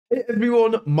Hey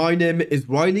everyone, my name is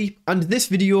Riley and this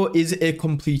video is a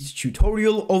complete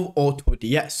tutorial of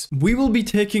AutoDS. We will be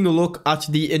taking a look at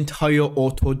the entire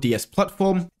AutoDS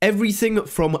platform, everything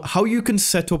from how you can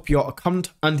set up your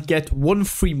account and get 1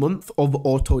 free month of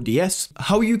AutoDS,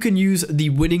 how you can use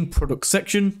the winning product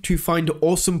section to find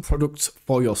awesome products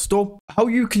for your store, how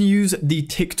you can use the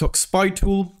TikTok spy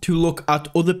tool to look at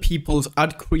other people's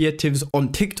ad creatives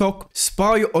on TikTok,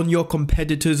 spy on your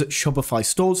competitors' Shopify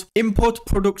stores, import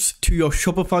products to your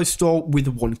Shopify store with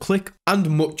 1 click,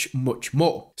 and much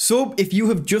more. So if you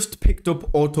have just picked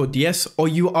up AutoDS or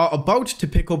you are about to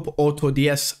pick up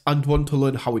AutoDS and want to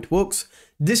learn how it works,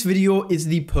 this video is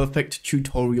the perfect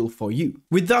tutorial for you.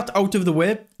 With that out of the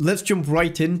way, let's jump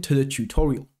right into the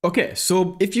tutorial. Okay,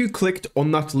 so if you clicked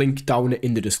on that link down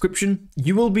in the description,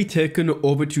 you will be taken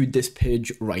over to this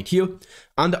page right here.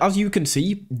 And as you can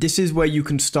see, this is where you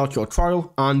can start your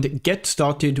trial and get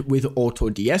started with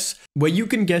AutoDS, where you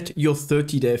can get your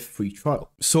 30-day free trial.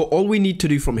 So all we need to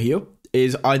do from here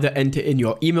is either enter in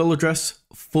your email address,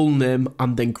 full name,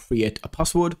 and then create a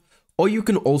password, or you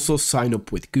can also sign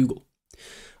up with Google.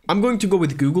 I'm going to go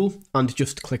with Google and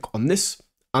just click on this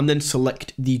and then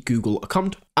select the Google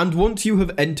account. And once you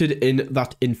have entered in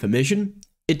that information,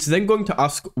 it's then going to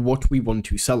ask what we want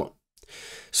to sell on.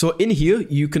 So in here,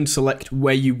 you can select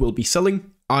where you will be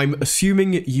selling. I'm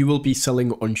assuming you will be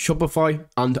selling on Shopify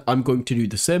and I'm going to do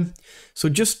the same. So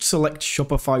just select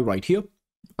Shopify right here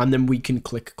and then we can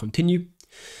click continue.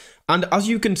 And as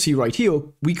you can see right here,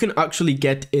 we can actually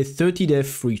get a 30-day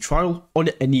free trial on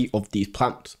any of these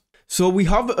plans. So we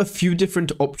have a few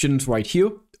different options right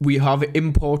here. We have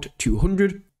import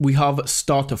 200, we have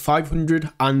starter 500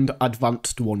 and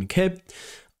advanced 1k.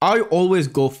 I always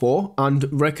go for and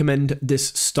recommend this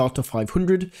starter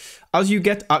 500 as you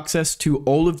get access to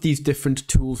all of these different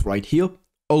tools right here.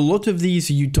 A lot of these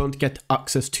you don't get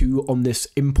access to on this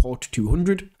import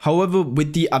 200. However,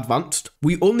 with the advanced,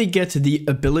 we only get the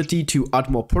ability to add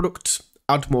more products,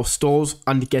 add more stores,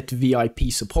 and get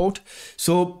VIP support.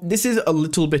 So this is a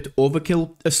little bit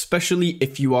overkill, especially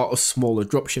if you are a smaller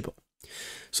dropshipper.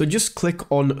 So just click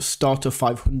on starter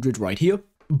 500 right here.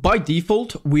 By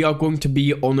default, we are going to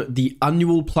be on the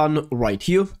annual plan right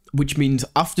here, which means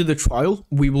after the trial,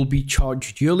 we will be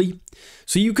charged yearly.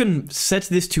 So you can set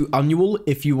this to annual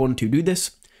if you want to do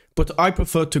this, but I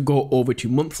prefer to go over to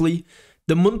monthly.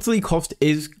 The monthly cost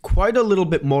is quite a little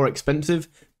bit more expensive,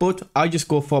 but I just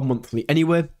go for monthly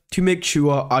anyway to make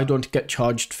sure I don't get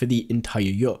charged for the entire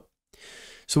year.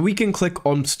 So we can click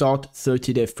on start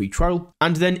 30-day free trial,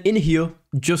 and then in here,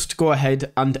 just go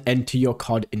ahead and enter your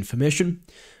card information.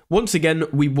 Once again,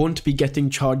 we won't be getting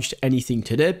charged anything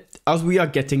today as we are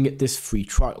getting this free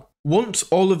trial. Once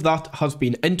all of that has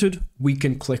been entered, we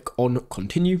can click on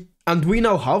continue. And we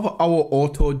now have our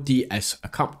AutoDS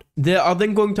account. They are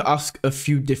then going to ask a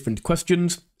few different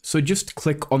questions. So just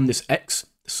click on this X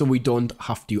so we don't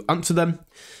have to answer them.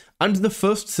 And the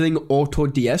first thing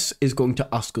AutoDS is going to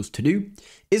ask us to do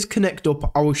is connect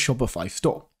up our Shopify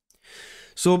store.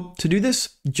 So to do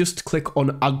this, just click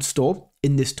on Add Store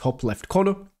in this top left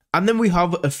corner. And then we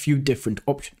have a few different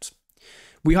options.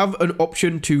 We have an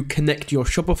option to connect your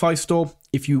Shopify store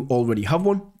if you already have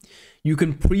one. You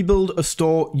can pre-build a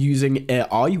store using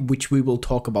AI, which we will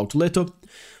talk about later,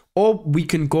 or we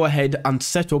can go ahead and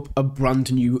set up a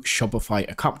brand new Shopify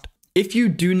account. If you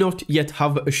do not yet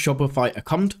have a Shopify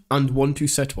account and want to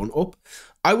set one up,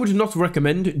 I would not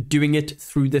recommend doing it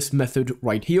through this method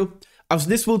right here, as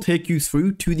this will take you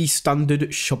through to the standard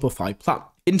Shopify plan.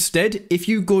 Instead, if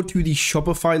you go to the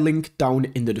Shopify link down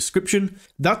in the description,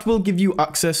 that will give you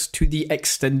access to the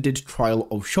extended trial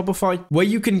of Shopify, where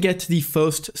you can get the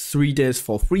first 3 days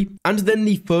for free, and then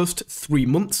the first 3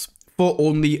 months for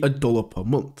only $1 per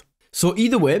month. So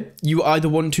either way, you either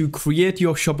want to create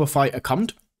your Shopify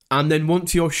account, and then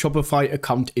once your Shopify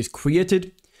account is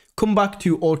created, come back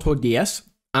to AutoDS,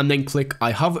 and then click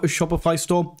I have a Shopify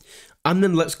store, and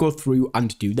then let's go through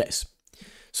and do this.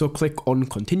 So click on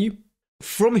continue.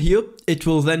 From here, it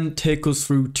will then take us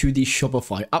through to the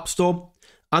Shopify App Store,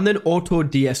 and then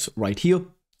AutoDS right here.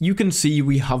 You can see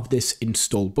we have this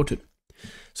install button.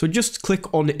 So just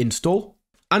click on install,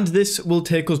 and this will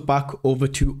take us back over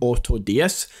to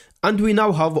AutoDS, and we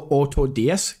now have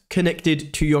AutoDS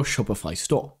connected to your Shopify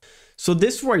store. So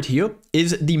this right here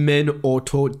is the main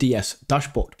AutoDS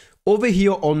dashboard. Over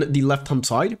here on the left-hand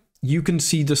side, you can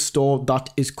see the store that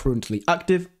is currently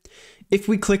active. If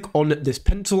we click on this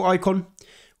pencil icon,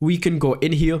 we can go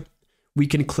in here, we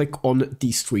can click on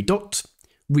these 3 dots,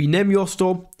 rename your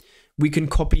store, we can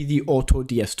copy the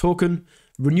AutoDS token,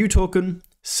 renew token,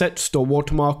 set store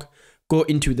watermark, go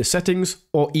into the settings,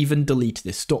 or even delete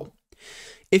this store.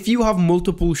 If you have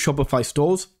multiple Shopify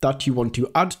stores that you want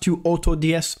to add to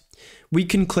AutoDS, we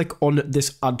can click on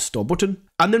this Add Store button,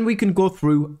 and then we can go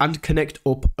through and connect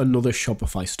up another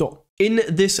Shopify store. In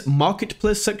this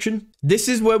Marketplace section, this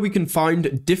is where we can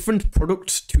find different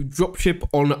products to dropship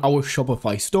on our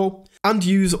Shopify store and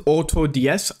use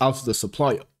AutoDS as the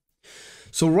supplier.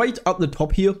 So right at the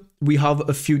top here, we have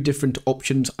a few different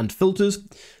options and filters.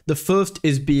 The first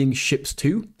is being ships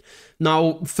to.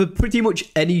 Now, for pretty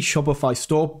much any Shopify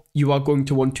store, you are going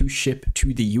to want to ship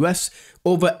to the US.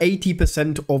 Over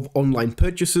 80% of online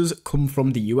purchases come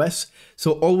from the US,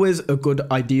 so always a good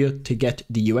idea to get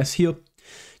the US here.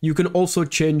 You can also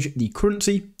change the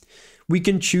currency. We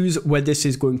can choose where this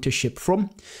is going to ship from,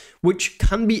 which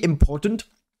can be important,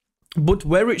 but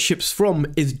where it ships from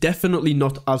is definitely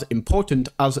not as important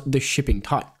as the shipping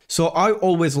time. So I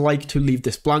always like to leave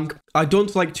this blank. I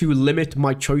don't like to limit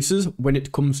my choices when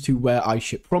it comes to where I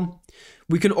ship from.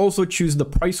 We can also choose the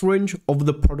price range of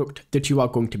the product that you are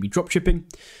going to be dropshipping.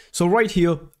 So right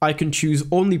here, I can choose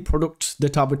only products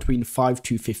that are between $5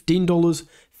 to $15,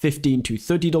 $15 to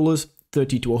 $30,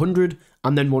 $30 to $100,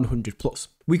 and then $100 plus.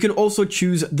 We can also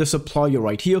choose the supplier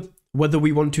right here, whether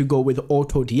we want to go with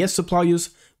AutoDS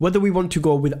suppliers, whether we want to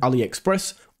go with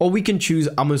AliExpress, or we can choose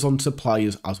Amazon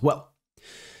suppliers as well.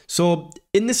 So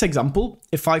in this example,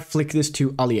 if I flick this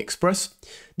to AliExpress,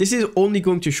 this is only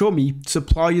going to show me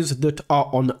suppliers that are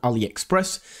on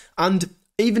AliExpress. And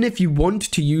even if you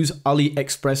want to use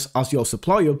AliExpress as your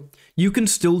supplier, you can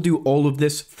still do all of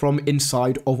this from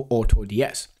inside of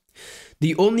AutoDS.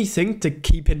 The only thing to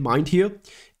keep in mind here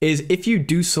is if you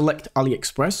do select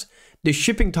AliExpress, the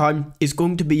shipping time is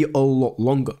going to be a lot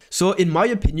longer. So in my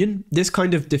opinion, this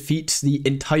kind of defeats the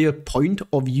entire point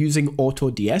of using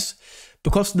AutoDS,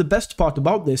 because the best part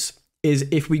about this is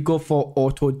if we go for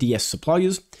AutoDS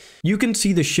suppliers, you can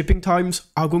see the shipping times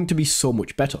are going to be so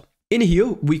much better. In here,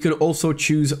 we can also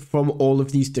choose from all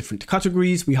of these different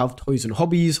categories. We have toys and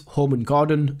hobbies, home and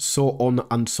garden, so on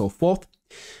and so forth.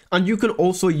 And you can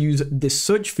also use this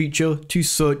search feature to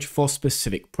search for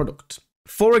specific products.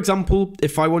 For example,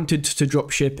 if I wanted to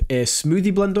dropship a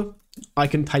smoothie blender, I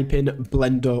can type in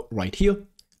blender right here,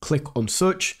 click on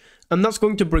search, and that's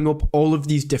going to bring up all of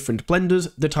these different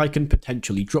blenders that I can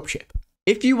potentially dropship.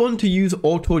 If you want to use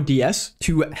AutoDS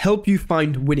to help you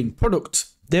find winning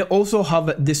products, they also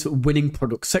have this winning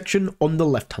product section on the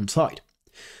left-hand side.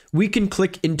 We can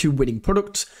click into winning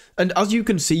products, and as you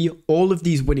can see, all of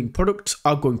these winning products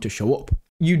are going to show up.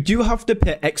 You do have to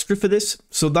pay extra for this,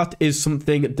 so that is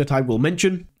something that I will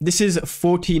mention. This is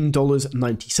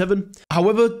 $14.97.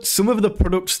 However, some of the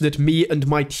products that me and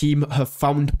my team have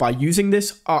found by using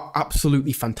this are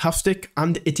absolutely fantastic,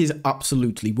 and it is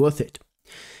absolutely worth it.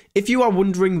 If you are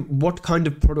wondering what kind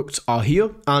of products are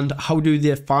here and how do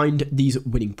they find these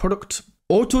winning products,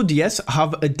 AutoDS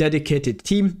have a dedicated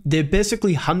team. They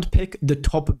basically handpick the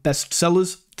top best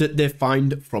sellers that they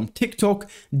find from TikTok,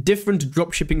 different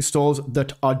dropshipping stores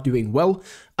that are doing well,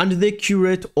 and they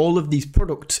curate all of these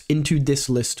products into this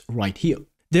list right here.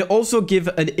 They also give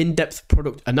an in-depth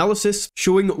product analysis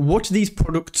showing what these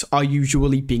products are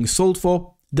usually being sold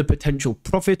for, the potential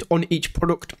profit on each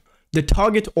product, the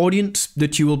target audience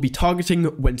that you will be targeting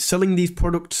when selling these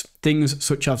products, things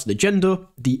such as the gender,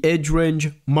 the age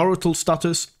range, marital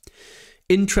status,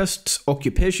 interests,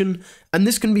 occupation, and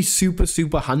this can be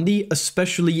super handy,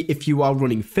 especially if you are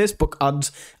running Facebook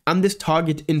ads, and this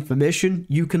target information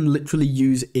you can literally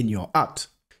use in your ad.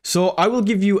 So I will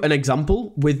give you an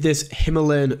example with this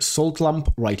Himalayan salt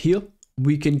lamp right here.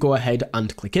 We can go ahead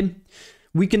and click in.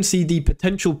 We can see the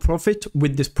potential profit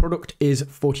with this product is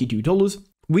 $42.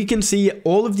 We can see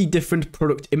all of the different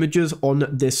product images on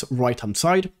this right hand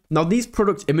side. Now these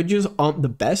product images aren't the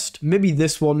best, maybe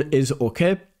this one is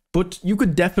okay, but you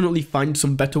could definitely find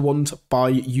some better ones by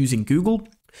using Google.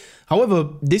 However,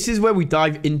 this is where we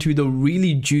dive into the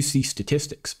really juicy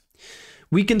statistics.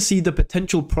 We can see the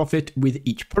potential profit with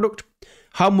each product,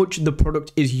 how much the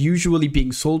product is usually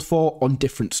being sold for on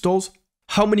different stores,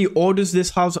 how many orders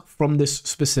this has from this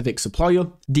specific supplier,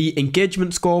 the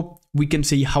engagement score, we can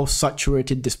see how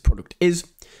saturated this product is,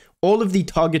 all of the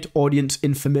target audience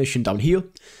information down here,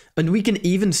 and we can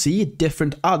even see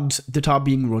different ads that are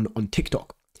being run on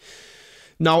TikTok.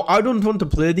 Now, I don't want to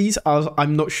play these as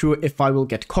I'm not sure if I will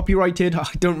get copyrighted.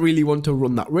 I don't really want to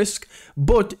run that risk.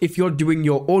 But if you're doing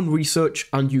your own research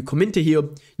and you come into here,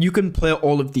 you can play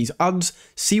all of these ads,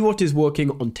 see what is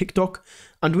working on TikTok,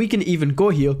 and we can even go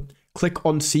here, click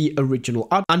on see original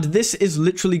ad. And this is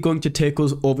literally going to take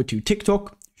us over to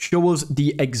TikTok, show us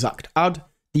the exact ad,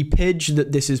 the page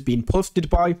that this is being posted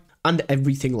by, and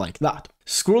everything like that.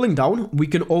 Scrolling down, we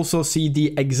can also see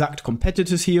the exact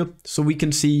competitors here. So we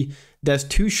can see there's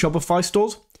 2 Shopify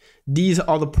stores. These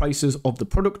are the prices of the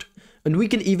product, and we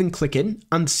can even click in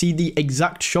and see the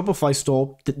exact Shopify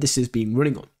store that this is being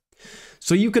running on.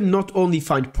 So you can not only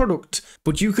find products,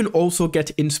 but you can also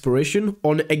get inspiration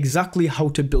on exactly how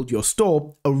to build your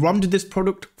store around this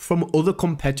product from other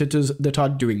competitors that are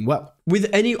doing well. With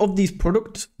any of these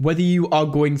products, whether you are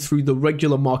going through the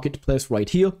regular marketplace right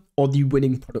here or the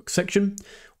winning product section,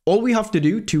 all we have to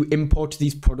do to import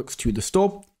these products to the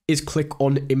store is click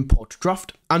on import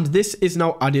draft, and this is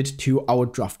now added to our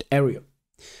draft area.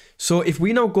 So if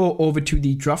we now go over to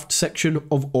the draft section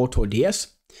of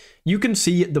AutoDS, you can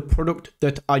see the product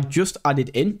that I just added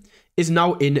in is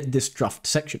now in this draft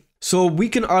section. So we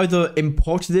can either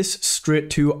import this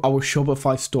straight to our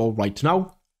Shopify store right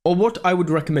now, or what I would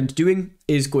recommend doing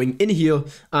is going in here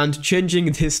and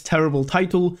changing this terrible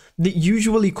title that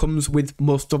usually comes with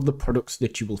most of the products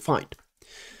that you will find.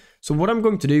 So what I'm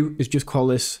going to do is just call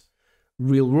this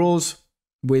Real Rose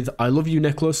with I Love You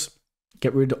necklace,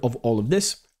 get rid of all of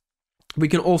this. We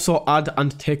can also add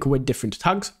and take away different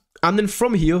tags. And then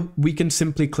from here, we can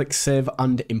simply click save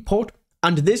and import.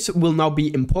 And this will now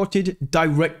be imported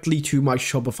directly to my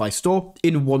Shopify store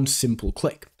in one simple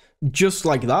click. Just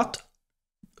like that.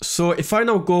 So if I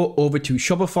now go over to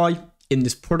Shopify in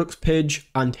this products page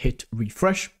and hit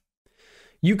refresh,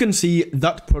 you can see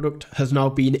that product has now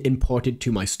been imported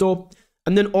to my store.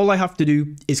 And then all I have to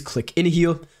do is click in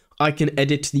here. I can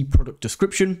edit the product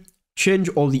description, change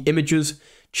all the images,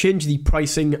 change the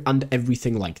pricing and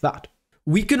everything like that.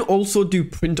 We can also do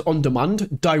print on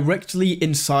demand directly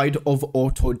inside of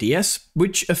AutoDS,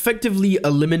 which effectively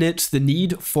eliminates the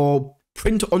need for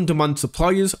print on demand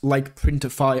suppliers like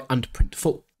Printify and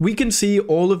Printful. We can see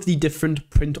all of the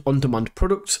different print on demand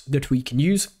products that we can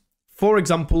use. For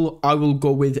example, I will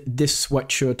go with this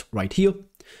sweatshirt right here.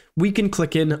 We can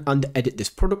click in and edit this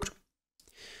product.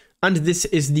 And this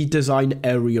is the design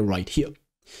area right here.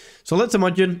 So let's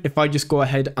imagine if I just go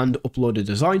ahead and upload a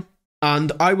design.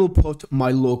 And I will put my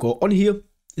logo on here.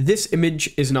 This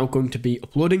image is now going to be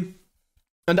uploading.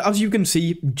 And as you can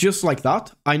see, just like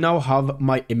that, I now have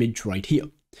my image right here.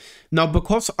 Now,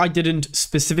 because I didn't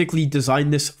specifically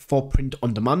design this for print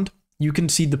on demand, you can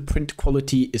see the print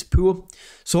quality is poor.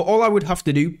 So all I would have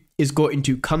to do is go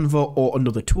into Canva or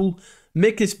another tool,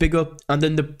 make this bigger, and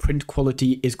then the print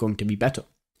quality is going to be better.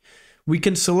 We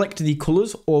can select the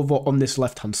colors over on this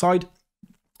left-hand side.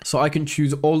 So I can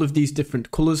choose all of these different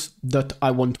colors that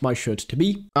I want my shirt to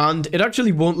be. And it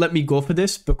actually won't let me go for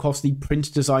this because the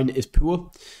print design is poor.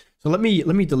 So let me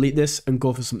delete this and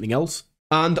go for something else.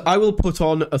 And I will put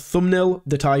on a thumbnail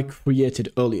that I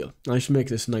created earlier. I should make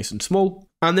this nice and small.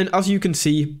 And then as you can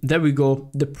see, there we go.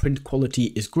 The print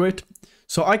quality is great.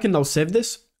 So I can now save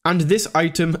this. And this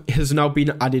item has now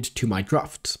been added to my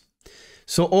drafts.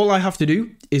 So all I have to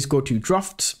do is go to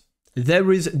drafts.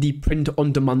 There is the print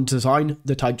on demand design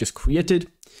that I just created.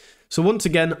 So once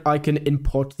again, I can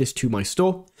import this to my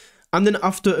store. And then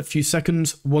after a few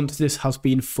seconds, once this has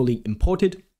been fully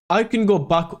imported, I can go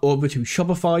back over to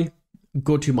Shopify,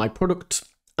 go to my products,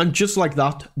 and just like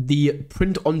that, the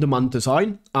print on demand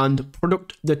design and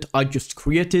product that I just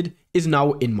created is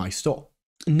now in my store.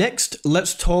 Next,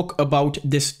 let's talk about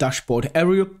this dashboard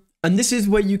area. And this is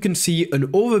where you can see an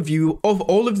overview of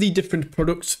all of the different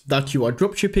products that you are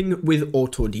dropshipping with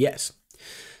AutoDS.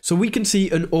 So we can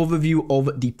see an overview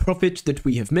of the profit that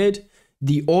we have made,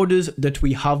 the orders that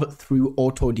we have through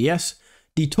AutoDS,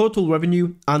 the total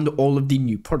revenue, and all of the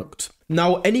new products.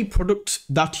 Now, any products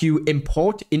that you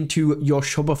import into your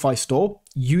Shopify store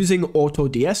using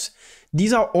AutoDS,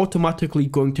 these are automatically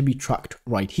going to be tracked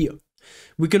right here.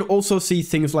 We can also see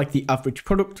things like the average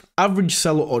product, average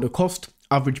seller order cost,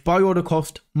 average buy order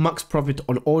cost, max profit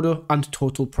on order, and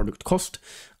total product cost,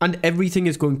 and everything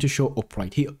is going to show up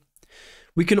right here.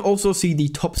 We can also see the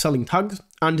top selling tags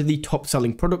and the top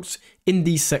selling products in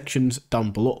these sections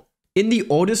down below. In the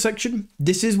order section,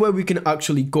 this is where we can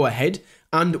actually go ahead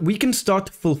and we can start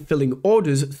fulfilling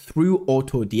orders through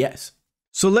AutoDS.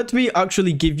 So let me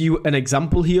actually give you an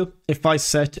example here. If I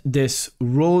set this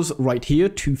rose right here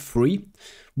to free,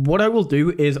 what I will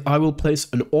do is I will place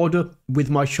an order with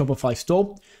my Shopify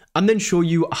store and then show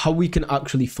you how we can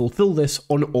actually fulfill this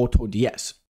on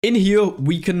AutoDS. In here,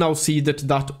 we can now see that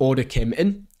that order came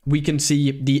in. We can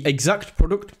see the exact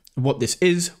product, what this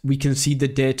is. We can see the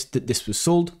date that this was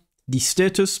sold, the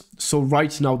status. So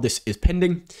right now this is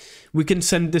pending. We can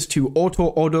send this to auto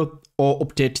order or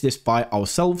update this by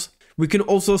ourselves. We can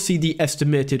also see the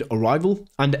estimated arrival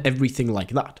and everything like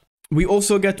that. We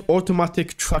also get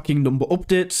automatic tracking number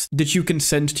updates that you can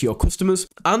send to your customers,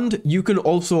 and you can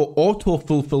also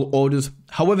auto-fulfill orders.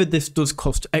 However, this does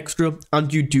cost extra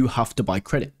and you do have to buy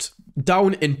credits.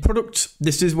 Down in products,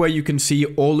 this is where you can see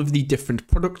all of the different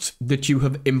products that you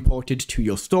have imported to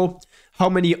your store, how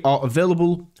many are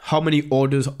available, how many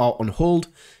orders are on hold,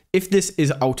 if this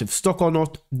is out of stock or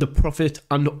not, the profit,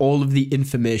 and all of the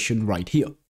information right here.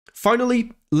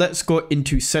 Finally, let's go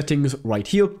into settings right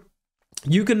here.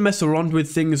 You can mess around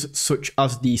with things such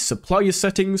as the supplier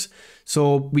settings.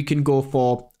 So we can go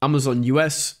for Amazon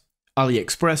US,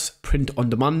 AliExpress, print on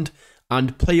demand,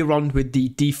 and play around with the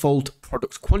default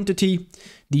product quantity,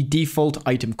 the default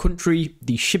item country,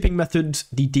 the shipping methods,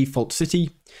 the default city.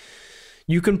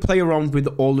 You can play around with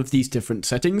all of these different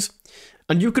settings,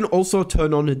 and you can also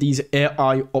turn on these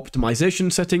AI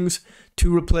optimization settings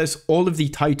to replace all of the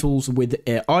titles with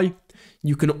AI.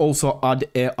 You can also add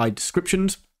AI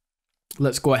descriptions.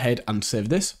 Let's go ahead and save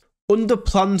this. Under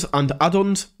plans and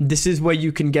add-ons, this is where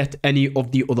you can get any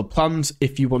of the other plans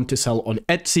if you want to sell on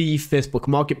Etsy, Facebook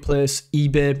Marketplace,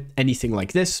 eBay, anything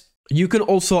like this. You can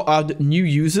also add new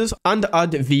users and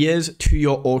add VAs to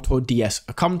your AutoDS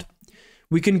account.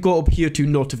 We can go up here to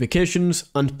notifications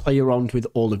and play around with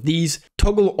all of these.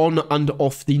 Toggle on and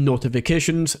off the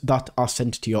notifications that are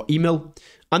sent to your email.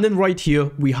 And then right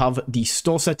here, we have the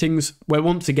store settings, where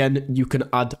once again, you can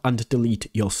add and delete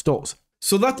your stores.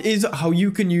 So that is how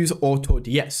you can use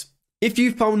AutoDS. If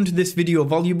you found this video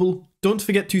valuable, don't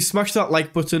forget to smash that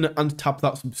like button and tap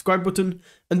that subscribe button.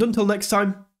 And until next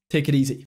time, take it easy.